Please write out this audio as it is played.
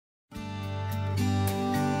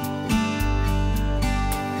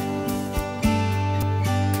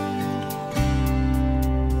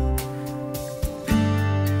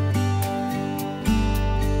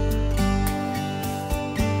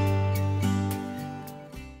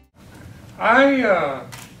I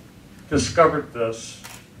discovered this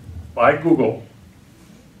by Google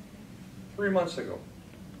 3 months ago.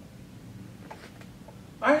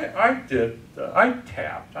 I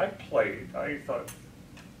tapped, I played, I thought,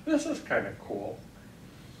 this is kind of cool.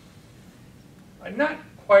 I'm not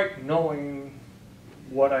quite knowing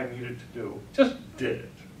what I needed to do, just did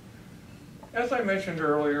it. As I mentioned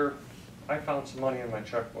earlier, I found some money in my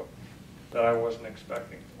checkbook that I wasn't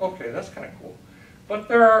expecting. Okay, that's kind of cool. But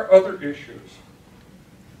there are other issues.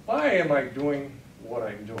 Why am I doing what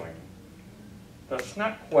I'm doing? That's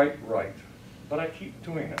not quite right, but I keep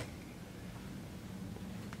doing it.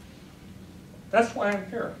 That's why I'm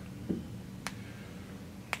here.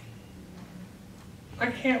 I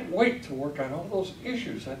can't wait to work on all those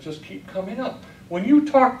issues that just keep coming up. When you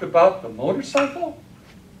talked about the motorcycle,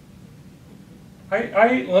 I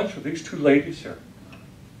ate lunch with these two ladies here.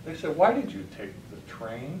 They said, why did you take the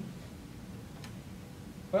train?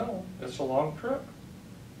 Well, it's a long trip.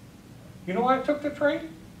 You know why I took the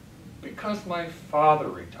train? Because my father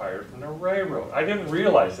retired from the railroad. I didn't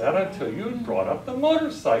realize that until you brought up the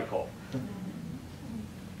motorcycle.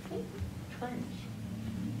 Trains.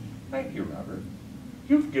 Thank you, Robert.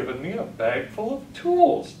 You've given me a bag full of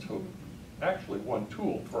tools to, actually one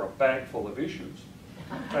tool for a bag full of issues.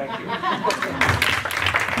 Thank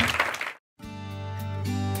you.